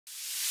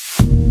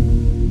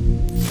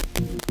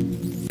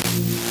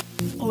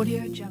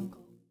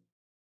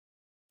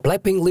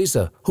BLACKPINK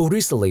Lisa, who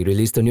recently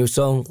released a new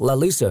song,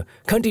 Lalisa,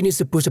 continues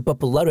to push her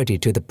popularity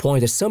to the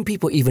point that some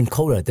people even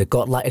call her the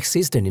godlike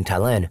existence in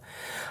Thailand.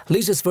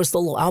 Lisa's first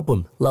solo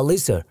album,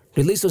 Lalisa,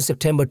 released on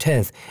September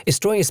 10th, is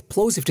drawing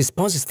explosive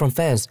responses from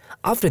fans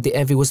after the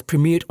MV was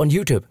premiered on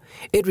YouTube.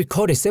 It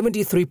recorded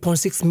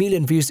 73.6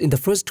 million views in the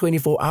first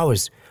 24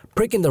 hours,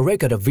 breaking the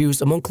record of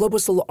views among global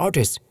solo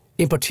artists.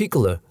 In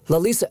particular,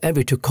 Lalisa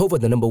MV took over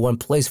the #1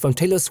 place from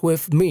Taylor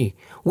Swift's Me,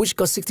 which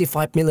got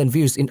 65 million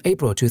views in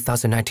April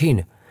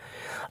 2019.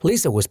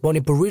 Lisa was born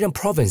in Buriram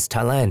Province,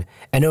 Thailand,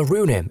 and her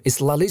real name is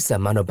Lalisa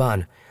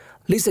Manoban.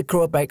 Lisa's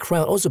cultural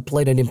background also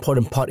played an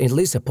important part in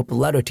Lisa's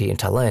popularity in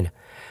Thailand.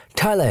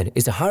 Thailand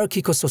is a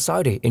hierarchical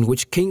society in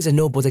which kings and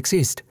nobles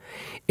exist.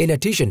 In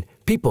addition,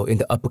 people in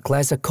the upper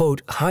class are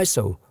called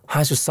Jisoo,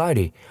 high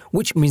society,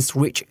 which means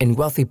rich and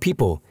wealthy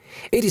people.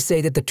 It is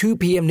said that the 2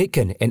 PM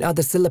Nikken and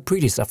other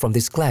celebrities are from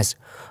this class.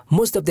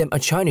 Most of them are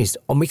Chinese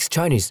or mixed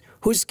Chinese,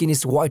 whose skin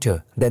is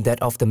whiter than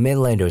that of the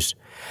mainlanders.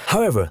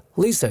 However,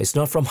 Lisa is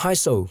not from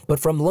Jisoo, but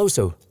from low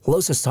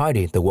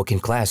society, the working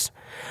class.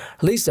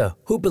 Lisa,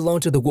 who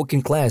belonged to the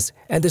working class,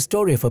 and the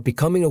story of her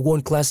becoming a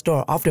world-class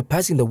star after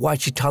passing the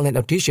YG Talent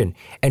audition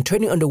and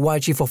training under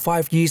YG for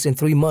 5 years and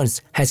 3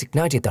 months, has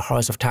ignited the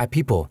hearts of Thai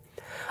people.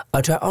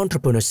 A Thai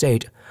entrepreneur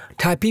said,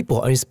 "Thai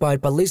people are inspired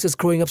by Lisa's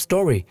growing up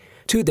story.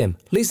 To them,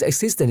 Lisa's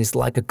existence is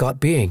like a god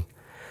being."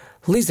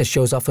 Lisa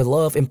shows off her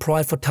love and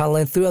pride for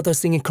Thailand throughout her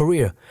singing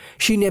career.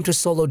 She named her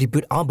solo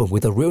debut album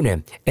with her real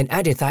name and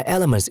added Thai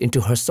elements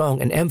into her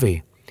song and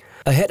MV.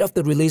 Ahead of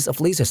the release of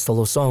Lisa's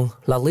solo song,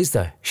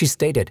 Lalisa, she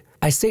stated,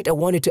 "I said I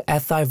wanted to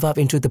add Thai vibe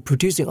into the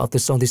producing of the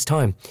song this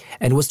time,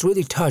 and was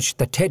really touched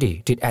that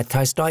Teddy did add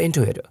Thai style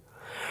into it."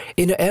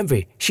 In her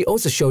MV, she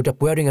also showed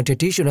up wearing a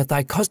traditional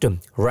Thai costume,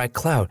 red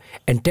cloud,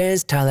 and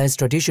danced Thailand's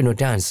traditional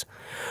dance.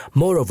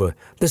 Moreover,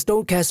 the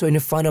stone castle in the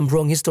Phanam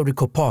Rong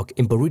Historical Park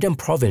in Buriram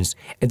Province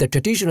and the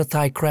traditional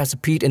Thai crafts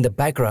appeared in the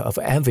background of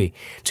her MV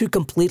to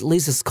complete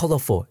Lisa's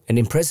colorful and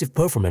impressive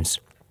performance.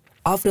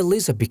 After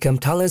Lisa became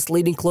Thailand's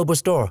leading global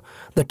star,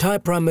 the Thai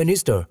Prime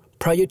Minister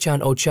Prayut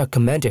Chan-o-cha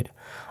commented,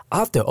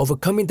 "After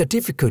overcoming the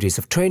difficulties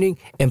of training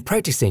and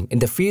practicing in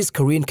the fierce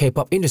Korean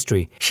K-pop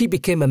industry, she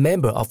became a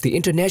member of the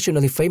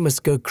internationally famous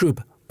girl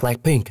group,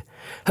 BLACKPINK.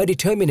 Her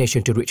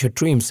determination to reach her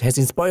dreams has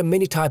inspired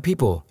many Thai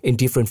people in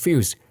different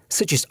fields,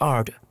 such as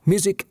art,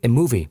 music, and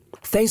movie.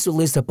 Thanks to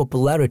Lisa's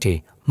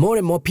popularity, more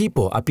and more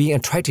people are being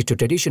attracted to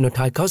traditional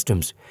Thai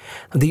costumes."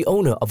 The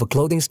owner of a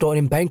clothing store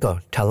in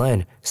Bangkok,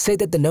 Thailand, said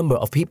that the number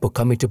of people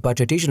coming to buy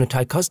traditional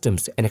Thai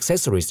costumes and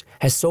accessories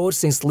has soared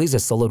since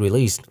Lisa's solo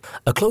release.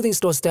 A clothing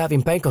store staff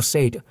in Bangkok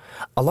said,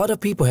 "A lot of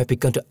people have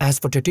begun to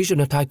ask for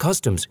traditional Thai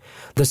costumes,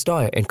 the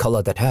style and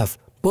color that have,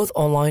 both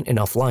online and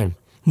offline."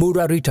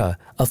 Murarita,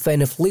 a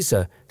fan of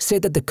Lisa,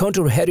 said that the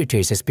cultural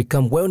heritage has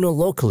become well-known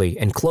locally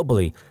and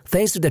globally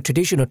thanks to the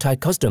traditional Thai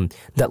costume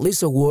that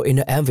Lisa wore in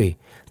her MV.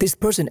 This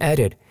person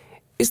added,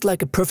 "It's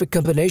like a perfect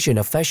combination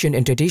of fashion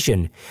and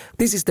tradition.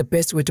 This is the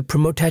best way to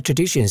promote Thai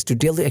traditions to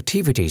daily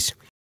activities."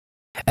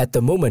 At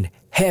the moment,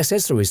 hair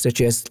accessories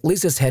such as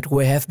Lisa's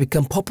headwear have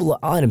become popular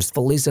items for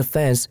Lisa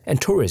fans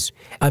and tourists,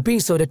 are being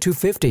sold at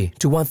 250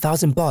 to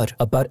 1,000 baht,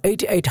 about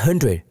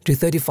 8,800 to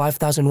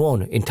 35,000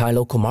 won in Thai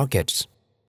local markets.